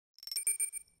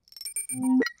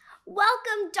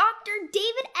Welcome, Dr.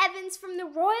 David Evans from the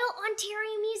Royal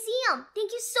Ontario Museum.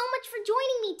 Thank you so much for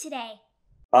joining me today.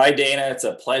 Hi, Dana. It's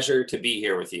a pleasure to be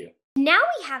here with you. Now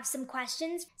we have some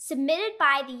questions submitted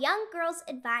by the Young Girls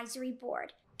Advisory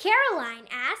Board. Caroline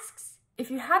asks, if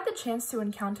you had the chance to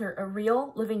encounter a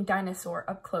real living dinosaur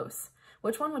up close,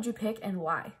 which one would you pick and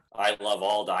why? I love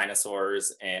all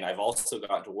dinosaurs, and I've also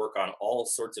gotten to work on all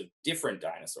sorts of different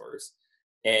dinosaurs.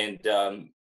 And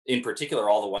in particular,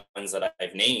 all the ones that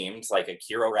I've named, like a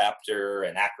Chiroraptor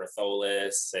and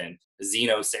Acrotholus and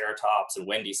Xenoceratops and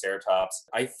Wendyceratops.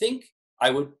 I think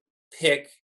I would pick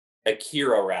a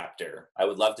Chiroraptor. I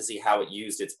would love to see how it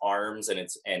used its arms and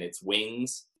its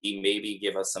wings. He maybe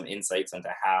give us some insights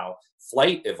into how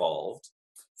flight evolved.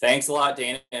 Thanks a lot,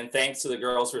 Dana, and thanks to the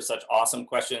girls for such awesome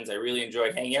questions. I really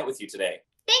enjoyed hanging out with you today.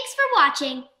 thanks for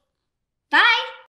watching. Bye.